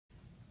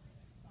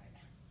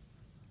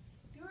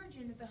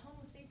origin of the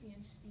Homo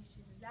sapiens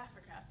species is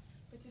Africa,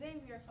 but today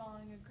we are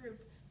following a group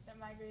that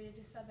migrated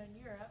to southern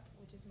Europe,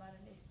 which is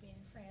modern-day Spain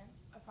and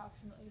France,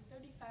 approximately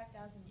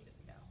 35,000 years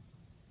ago.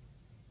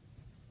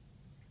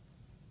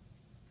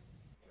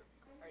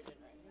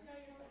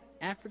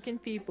 African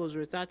peoples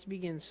were thought to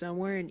begin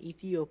somewhere in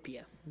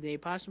Ethiopia. They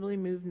possibly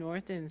moved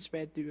north and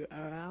spread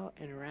throughout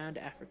and around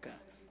Africa.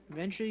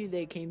 Eventually,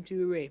 they came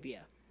to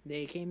Arabia.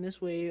 They came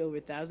this way over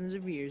thousands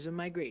of years of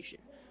migration,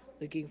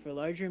 looking for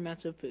larger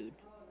amounts of food.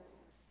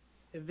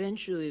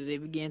 Eventually, they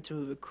began to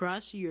move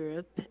across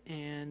Europe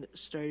and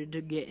started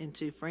to get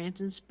into France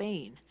and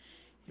Spain,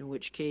 in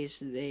which case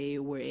they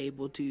were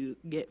able to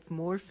get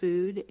more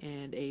food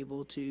and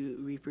able to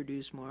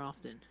reproduce more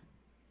often.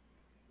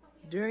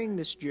 During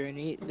this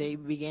journey, they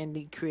began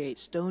to create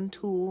stone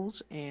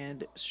tools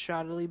and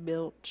shoddily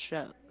built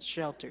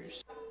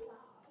shelters.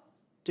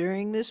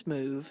 During this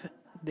move,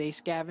 they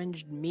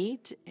scavenged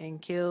meat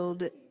and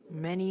killed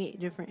many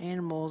different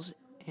animals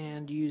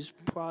and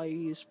probably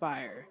used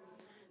fire,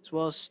 as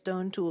well as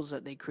stone tools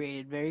that they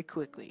created very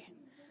quickly.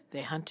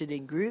 They hunted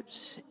in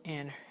groups,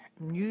 and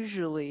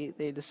usually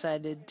they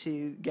decided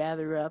to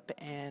gather up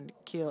and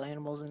kill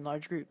animals in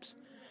large groups.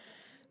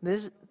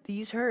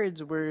 These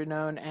herds were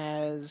known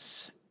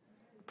as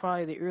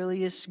probably the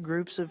earliest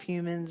groups of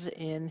humans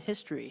in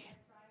history.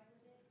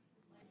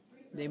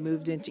 They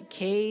moved into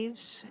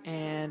caves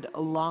and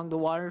along the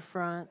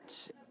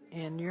waterfront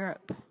in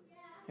Europe.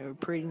 They were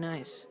pretty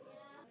nice.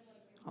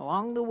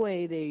 Along the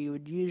way, they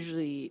would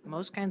usually eat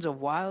most kinds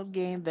of wild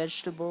game,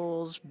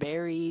 vegetables,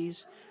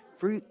 berries,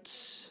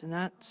 fruits,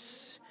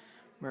 nuts,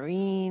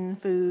 marine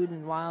food,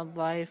 and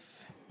wildlife.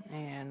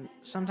 And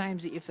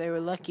sometimes, if they were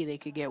lucky, they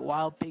could get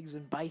wild pigs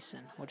and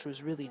bison, which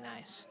was really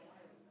nice.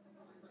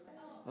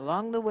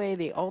 Along the way,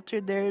 they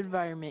altered their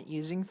environment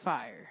using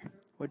fire,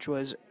 which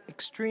was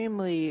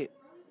extremely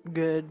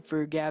good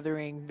for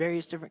gathering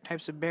various different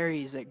types of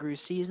berries that grew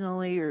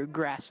seasonally or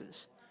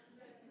grasses.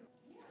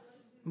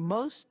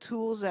 Most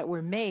tools that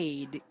were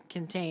made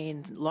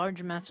contained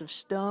large amounts of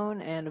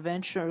stone and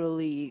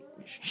eventually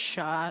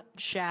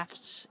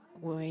shafts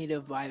made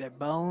of either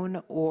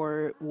bone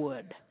or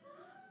wood.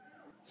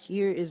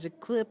 Here is a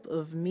clip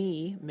of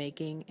me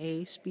making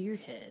a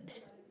spearhead.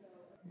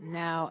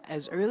 Now,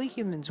 as early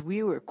humans,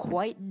 we were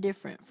quite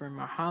different from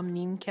our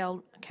hominin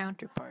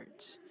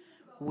counterparts.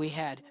 We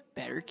had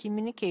better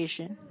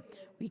communication,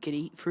 we could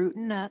eat fruit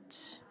and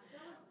nuts,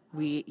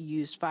 we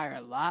used fire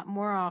a lot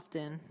more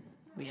often,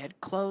 we had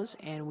clothes,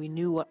 and we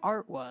knew what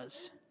art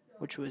was,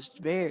 which was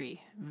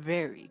very,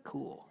 very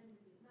cool.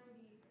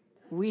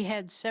 We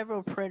had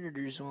several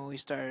predators when we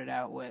started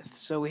out with,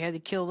 so we had to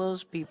kill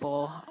those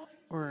people,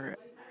 or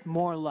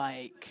more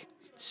like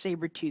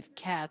saber-toothed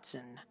cats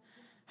and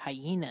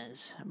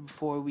hyenas,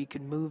 before we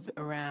could move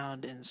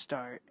around and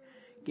start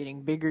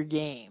getting bigger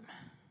game.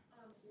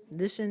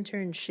 This in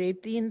turn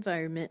shaped the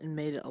environment and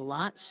made it a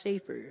lot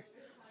safer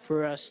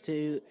for us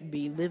to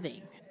be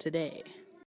living today.